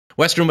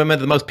Western women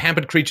are the most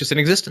pampered creatures in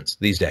existence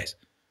these days.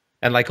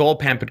 And like all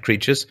pampered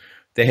creatures,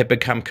 they have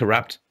become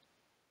corrupt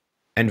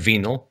and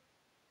venal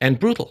and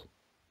brutal.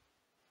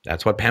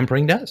 That's what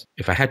pampering does.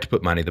 If I had to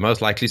put money, the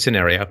most likely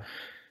scenario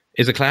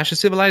is a clash of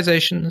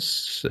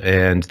civilizations,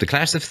 and the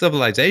clash of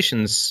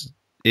civilizations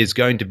is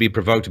going to be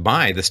provoked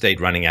by the state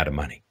running out of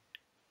money.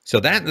 So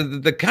that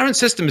the current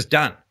system is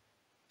done.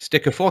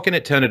 Stick a fork in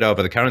it, turn it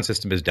over. The current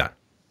system is done.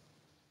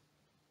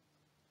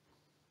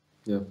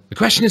 Yeah. The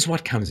question is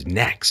what comes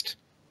next.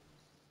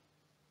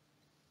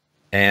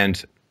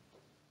 And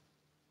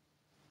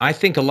I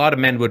think a lot of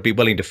men would be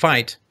willing to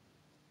fight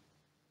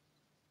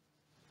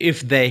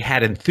if they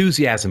had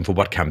enthusiasm for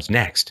what comes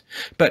next.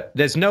 But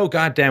there's no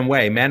goddamn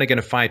way men are going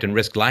to fight and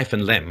risk life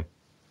and limb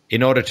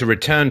in order to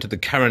return to the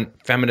current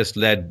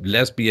feminist-led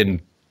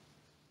lesbian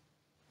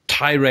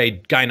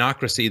tirade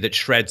gynocracy that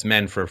shreds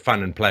men for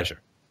fun and pleasure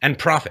and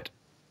profit.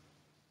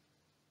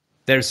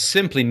 There's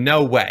simply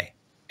no way,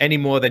 any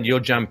more than you'll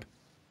jump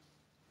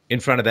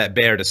in front of that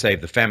bear to save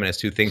the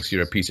feminist who thinks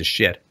you're a piece of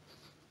shit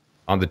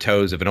on the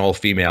toes of an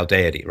all-female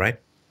deity, right?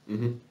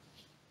 Mm-hmm.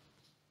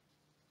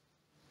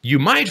 You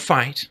might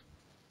fight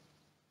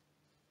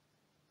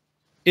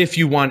if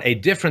you want a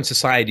different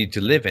society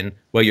to live in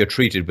where you're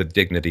treated with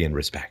dignity and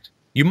respect.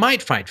 You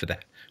might fight for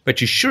that,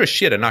 but you sure as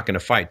shit are not going to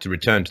fight to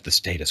return to the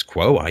status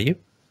quo, are you?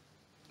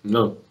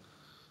 No.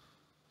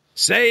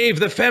 Save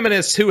the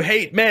feminists who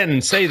hate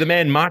men, say the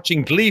men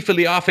marching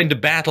gleefully off into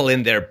battle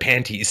in their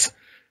panties.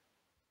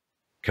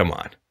 Come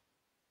on.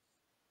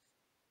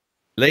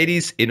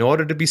 Ladies, in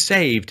order to be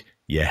saved,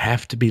 you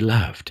have to be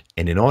loved.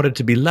 And in order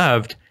to be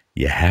loved,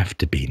 you have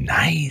to be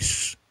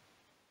nice.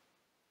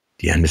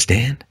 Do you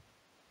understand?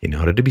 In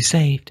order to be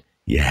saved,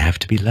 you have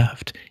to be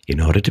loved.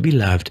 In order to be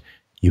loved,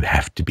 you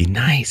have to be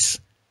nice.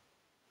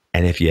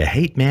 And if you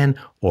hate men,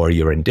 or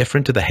you're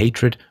indifferent to the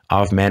hatred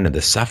of men and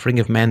the suffering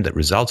of men that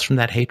results from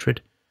that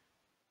hatred,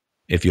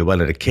 if you're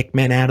willing to kick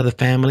men out of the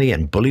family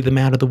and bully them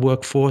out of the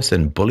workforce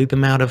and bully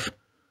them out of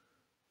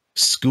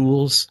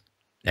schools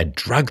and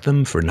drug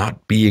them for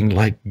not being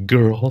like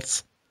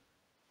girls,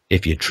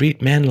 if you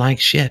treat men like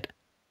shit,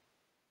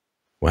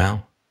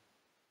 well,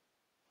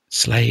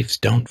 slaves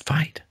don't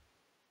fight.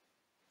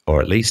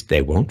 Or at least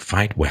they won't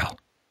fight well.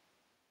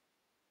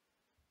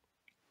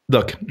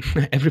 Look,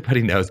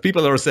 everybody knows.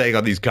 People are saying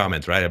on these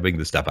comments, right? I bring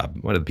this stuff up.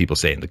 What do the people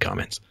say in the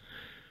comments?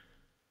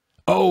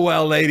 Oh,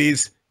 well,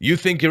 ladies, you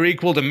think you're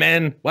equal to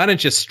men? Why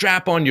don't you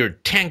strap on your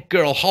tank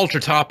girl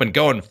halter top and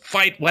go and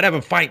fight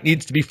whatever fight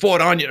needs to be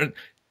fought on you?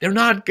 They're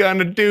not going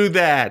to do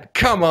that.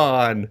 Come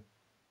on.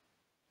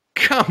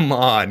 Come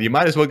on. You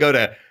might as well go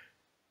to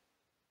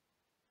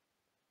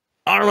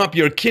arm up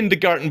your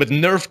kindergarten with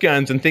Nerf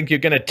guns and think you're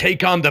going to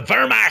take on the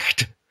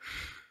Wehrmacht.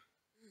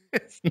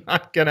 It's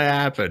not going to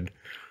happen.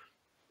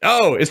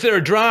 Oh, is there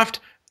a draft?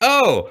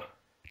 Oh,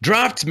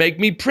 drafts make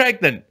me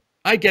pregnant.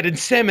 I get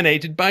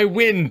inseminated by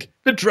wind.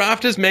 The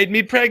draft has made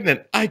me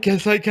pregnant. I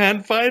guess I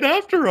can't fight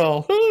after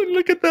all. Oh,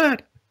 look at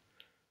that.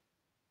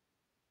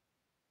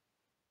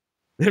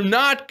 They're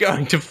not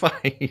going to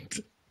fight.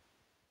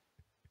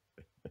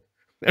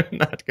 They're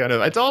not going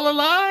to. It's all a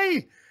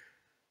lie.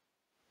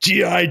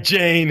 G.I.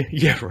 Jane.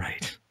 Yeah,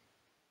 right.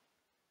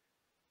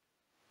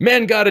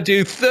 Men got to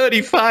do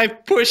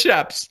 35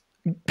 push-ups.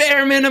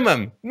 Bare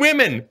minimum.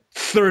 Women,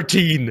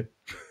 13.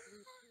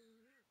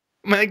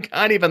 Man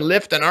can't even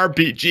lift an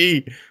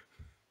RPG.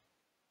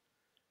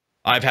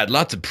 I've had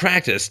lots of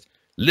practice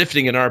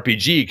lifting an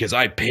RPG because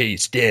I pay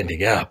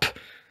standing up.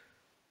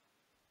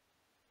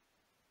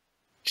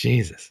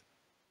 Jesus.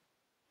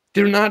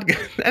 They're not,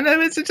 and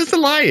it's just a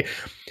lie.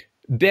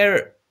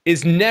 There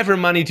is never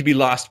money to be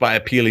lost by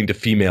appealing to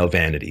female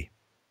vanity.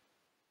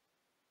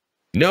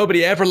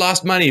 Nobody ever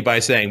lost money by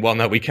saying, well,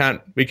 no, we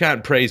can't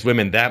praise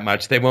women that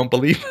much. They won't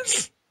believe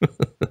us.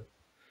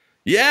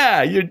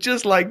 Yeah, you're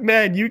just like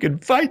men. You can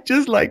fight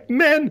just like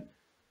men.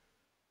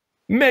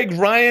 Meg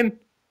Ryan,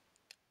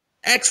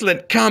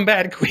 excellent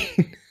combat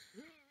queen.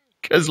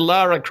 Because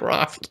Lara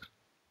Croft.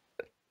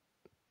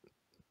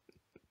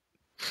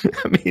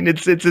 I mean,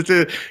 it's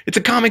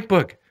a comic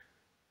book.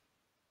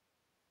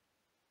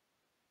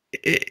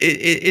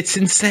 It's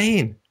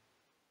insane.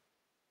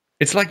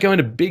 It's like going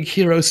to Big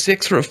Hero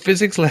 6 for a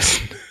physics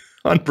lesson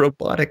on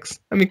robotics.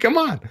 I mean, come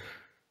on.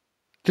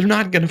 They're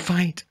not going to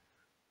fight.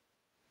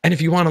 And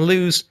if you want to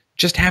lose,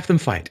 just have them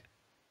fight.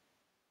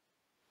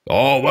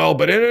 Oh, well,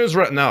 but in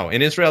Israel... No,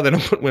 in Israel, they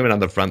don't put women on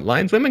the front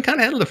lines. Women can't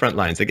handle the front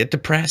lines. They get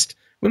depressed.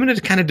 Women are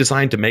kind of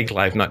designed to make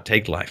life, not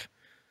take life.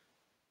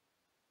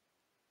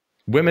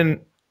 Women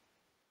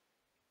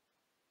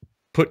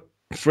put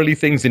frilly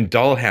things in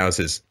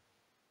dollhouses.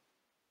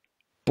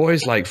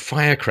 Boys like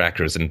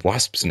firecrackers and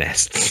wasps'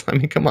 nests. I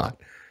mean, come on.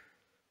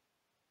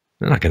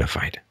 They're not going to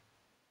fight.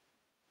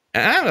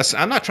 And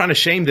I'm not trying to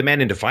shame the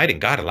men into fighting.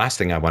 God, the last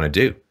thing I want to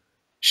do.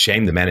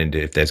 Shame the men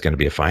into if there's going to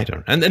be a fight.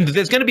 And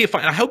there's going to be a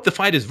fight. I hope the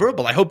fight is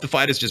verbal. I hope the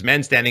fight is just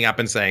men standing up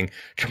and saying,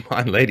 come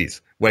on,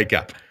 ladies, wake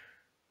up.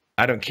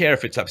 I don't care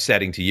if it's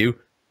upsetting to you.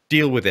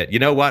 Deal with it. You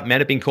know what? Men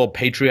have been called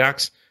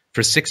patriarchs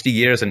for 60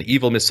 years and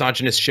evil,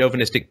 misogynist,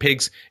 chauvinistic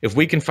pigs. If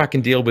we can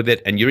fucking deal with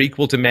it and you're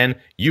equal to men,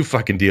 you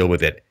fucking deal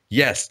with it.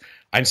 Yes,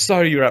 I'm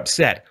sorry you're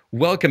upset.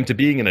 Welcome to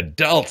being an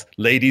adult,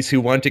 ladies who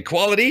want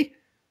equality.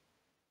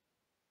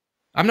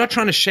 I'm not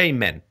trying to shame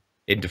men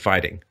into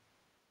fighting,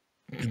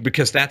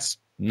 because that's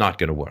not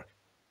going to work.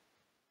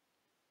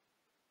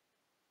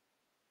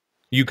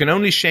 You can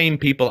only shame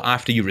people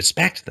after you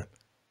respect them.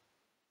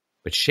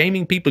 But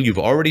shaming people you've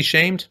already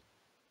shamed,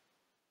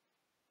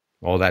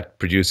 all that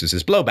produces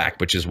is blowback,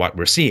 which is what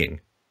we're seeing,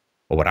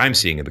 or what I'm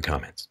seeing in the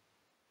comments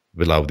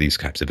below these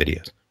types of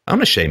videos. I'm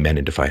going to shame men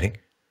into fighting.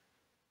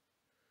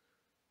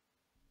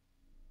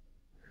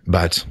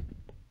 But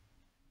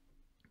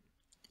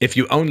if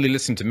you only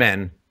listen to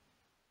men,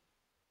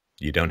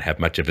 you don't have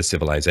much of a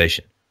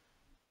civilization.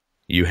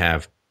 You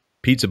have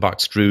pizza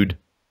box strewed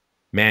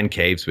man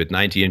caves with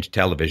 90-inch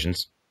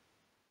televisions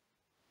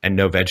and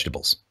no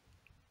vegetables.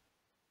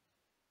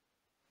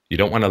 You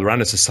don't want to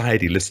run a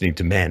society listening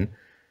to men,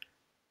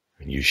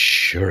 and you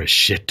sure as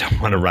shit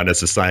don't want to run a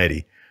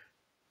society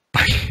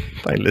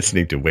by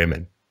listening to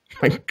women.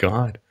 My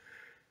God.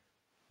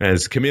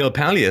 As Camille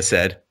Paglia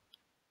said,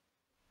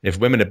 if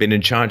women had been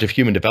in charge of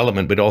human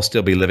development, we'd all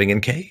still be living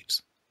in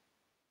caves.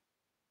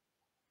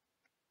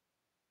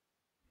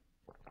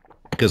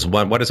 Because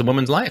what is a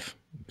woman's life?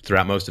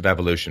 Throughout most of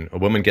evolution, a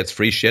woman gets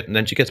free shit and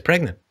then she gets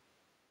pregnant.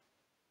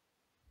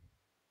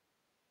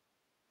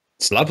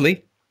 It's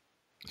lovely.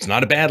 It's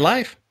not a bad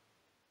life.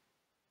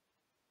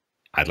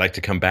 I'd like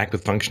to come back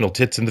with functional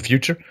tits in the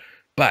future,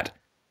 but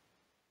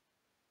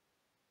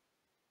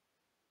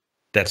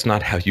that's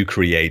not how you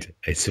create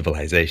a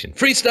civilization.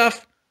 Free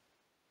stuff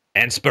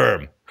and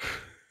sperm.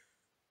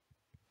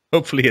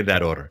 Hopefully in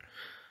that order.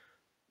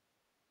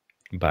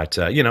 But,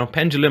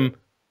 pendulum,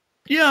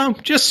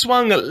 just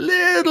swung a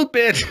little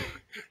bit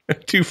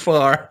too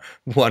far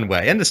one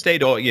way. And the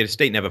state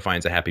never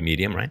finds a happy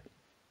medium, right?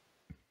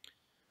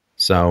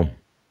 So,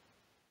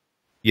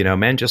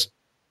 men,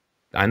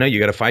 I know you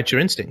got to fight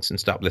your instincts and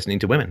stop listening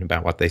to women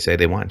about what they say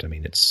they want. I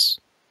mean, it's